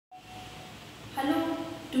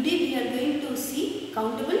Today we are going to see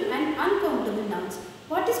countable and uncountable nouns.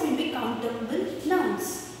 What is meant by countable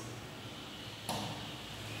nouns?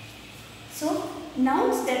 So,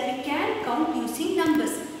 nouns that we can count using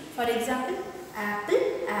numbers. For example, apple,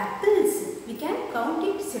 apples. We can count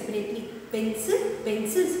it separately. Pencil,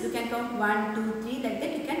 pencils. You can count 1, 2, 3 like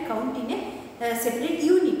that. You can count in a separate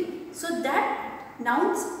unit. So, that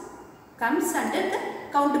nouns comes under the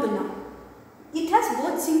countable noun. It has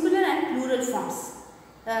both singular and plural forms.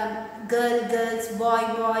 Girl, girls, boy,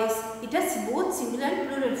 boys. It has both singular and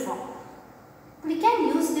plural form. We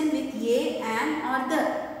can use them with a, an or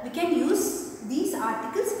the. We can use these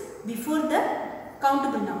articles before the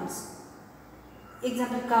countable nouns.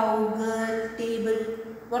 Example, cow, girl, table.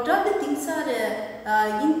 What all the things are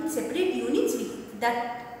in separate units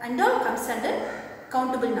that and all comes under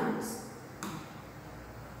countable nouns.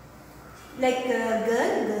 Like girl,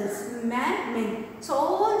 girls, man, men. So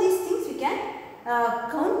all these things we can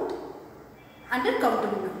count under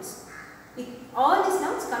countable nouns. All these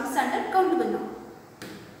nouns comes under countable noun.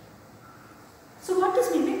 So what is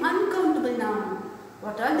meant by uncountable noun?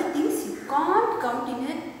 What are the things you can't count in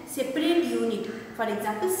a separate unit? For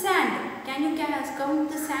example, sand. Can you count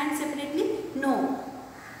the sand separately? No.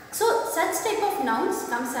 So such type of nouns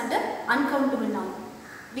comes under uncountable noun.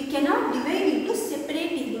 We cannot divide into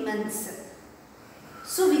separate elements.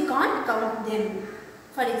 So we can't count them.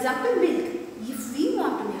 For example, milk. If we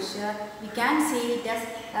want to measure, we can say it as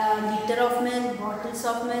liter of milk, bottles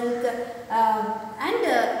of milk,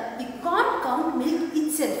 and we can't count milk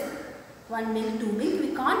itself. 1 milk, 2 milk,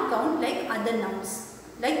 we can't count like other nouns.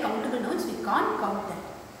 Like countable nouns, we can't count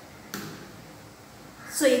that.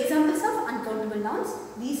 So examples of uncountable nouns,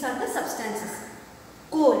 these are the substances.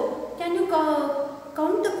 Coal. Can you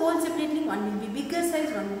count the coal separately? One will be bigger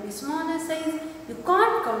size, one will be smaller size. You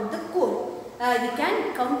can't count the coal. You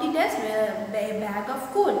can count it as a bag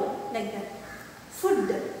of coal, like that.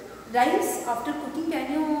 Food. Rice, after cooking,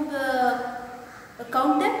 can you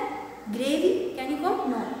count that? Gravy, can you count?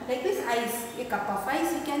 No. Like this, ice. A cup of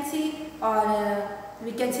ice, we can say, or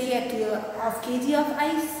we can say a half kg of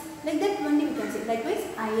ice. Like that only we can say. Likewise,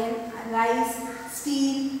 iron, rice,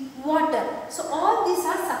 steel, water. So all these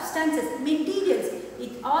are substances, materials.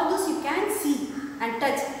 All those you can see and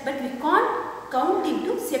touch, but we can't count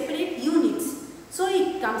into separate units. So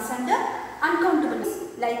it comes under uncountable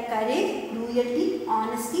like courage, loyalty,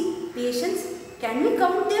 honesty, patience. Can we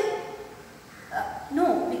count them?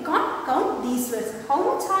 No, we can't count these words. How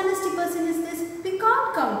much honesty person is this? We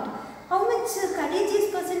can't count. How much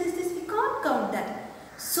courageous person is this? We can't count that.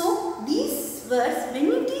 So these words, when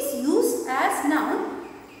it is used as noun,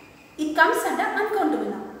 it comes under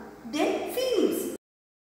uncountable noun. Then feelings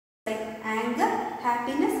like anger,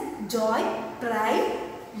 happiness, joy, pride,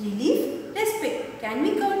 relief, respect. Can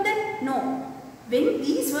we count that? No. When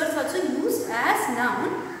these words also used as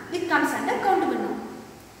noun, it comes under countable noun.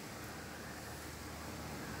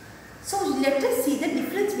 So let us see the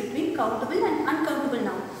difference between countable and uncountable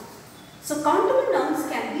noun. So countable nouns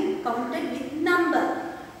can be counted with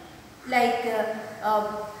number, like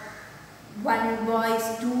one boy,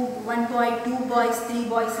 two boys, 3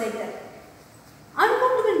 boys, like that.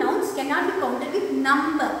 Uncountable nouns cannot be counted with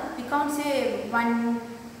number. We can't say 1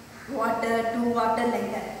 water, 2 water,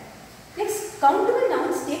 like that. Next, countable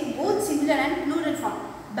nouns take both singular and plural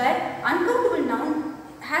form, but uncountable noun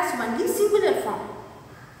has only singular form.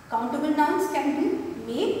 Countable nouns can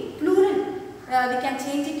be made plural. We can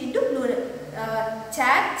change it into plural.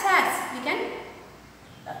 Chair, chairs. We can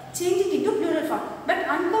change it into plural form. But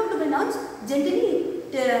uncountable nouns generally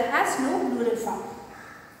it has no plural form.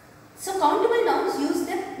 So countable nouns use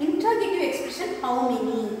the interrogative expression how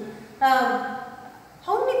many.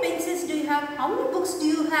 How many pencils do you have? How many books do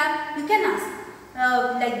you have? You can ask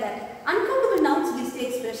like that. Uncountable nouns gives the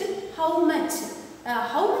expression how much.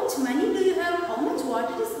 How much money do you have? How much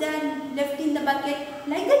water is there left in the bucket?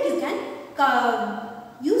 Like that you can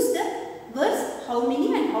use the words how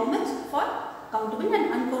many and how much for countable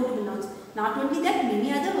and uncountable nouns. Not only that,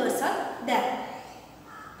 many other words are there.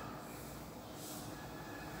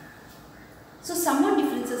 So some more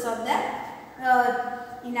differences are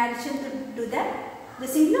there. In addition to that, the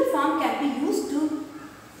singular form can be used to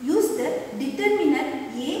use the determiner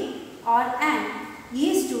a or an.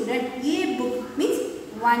 A student, a book means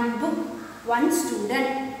one book, one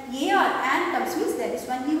student. A or an comes means there is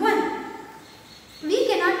only one. We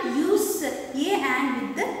cannot use a and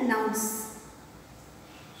with the nouns.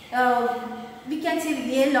 We can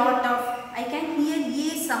say a lot of. I can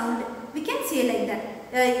hear a sound. We can say like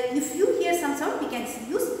that. If you hear some sound, we can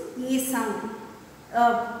use a sound.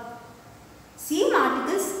 Same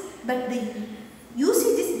articles, but the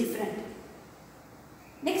usage is different.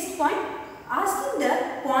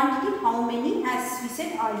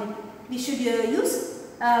 said already. We should use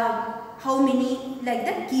how many like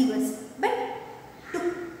that keywords. But to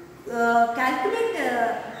calculate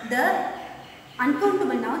the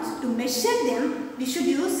uncountable nouns, to measure them, we should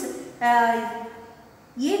use a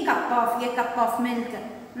cup of milk,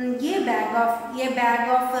 a bag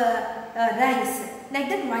of rice, like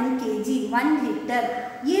that 1 kg, 1 liter,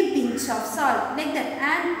 a pinch of salt, like that,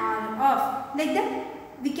 an hour of, like that.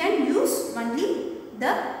 We can use only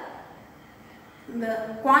the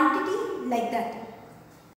quantity like that.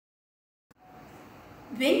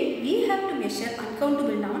 When we have to measure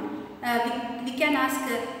uncountable noun, we can ask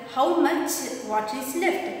how much water is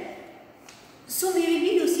left. So we will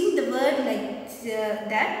be using the word like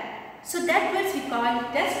that. So that words we call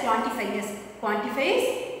it as quantifiers. Quantifiers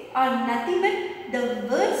are nothing but the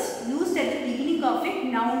words used at the beginning of a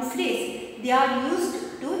noun phrase. They are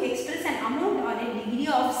used to express an amount or a degree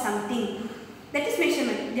of something. That is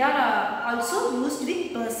measurement. They are also used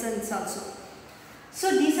with persons also.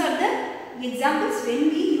 So these are the examples when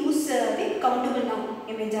we use the countable noun.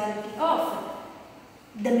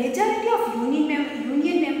 The majority of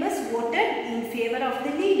union members voted in favor of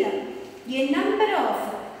the leader. A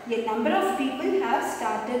number of people have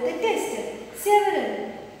started the test.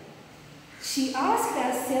 Several. She asked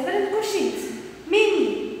us several questions.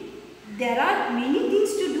 Many. There are many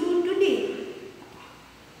things to do today.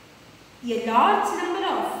 A large number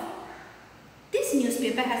of. This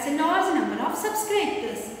newspaper has a large number of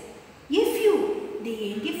subscribers. A few. They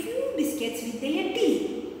ate a few biscuits with their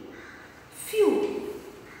tea. Few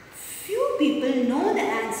people know the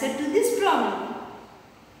answer to this problem.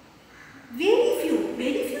 Very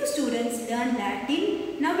few students learn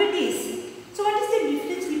Latin nowadays. So what is the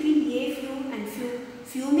difference between a few and few?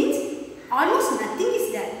 Few means almost nothing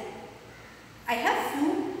is there. I have few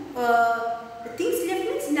things left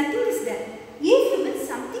means nothing is there. A few means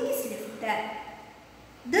something is left there.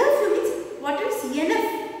 The few means what is enough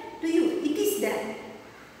to you, it is there.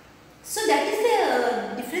 So that is the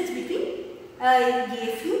difference between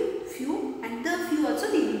a few and the few also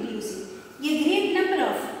they will be using. A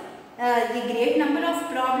great number of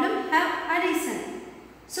problems have arisen.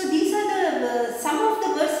 So these are the some of the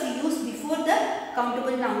words we use before the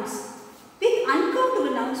countable nouns. With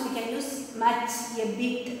uncountable nouns we can use much, a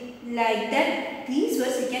bit, like that. These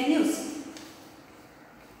words we can use.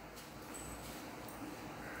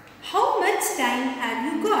 How much time have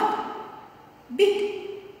you got? Bit.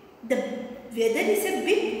 The weather is a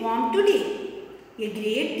bit warm today. A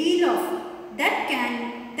great deal of. That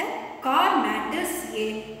car matters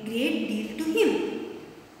a great deal to him.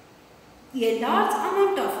 A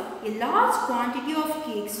large quantity of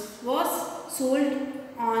cakes was sold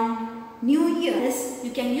on New Year's.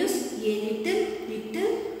 You can use a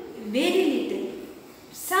little, very little.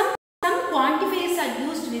 Some quantifiers are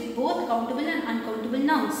used with both countable and uncountable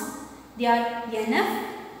nouns. They are enough,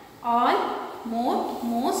 all, more,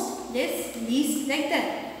 most, less, least, like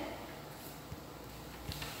that.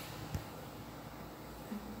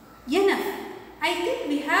 Enough. I think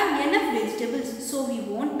we have enough vegetables, so we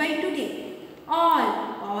won't buy today.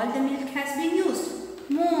 All the milk has been used.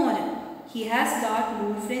 More. He has got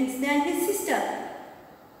more friends than his sister.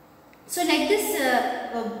 So like this,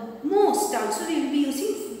 most also we will be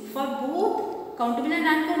using for both countable and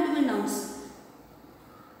uncountable nouns.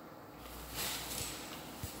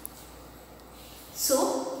 So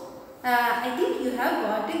I think you have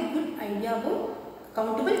got a good idea about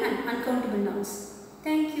countable and uncountable nouns.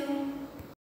 Thank you.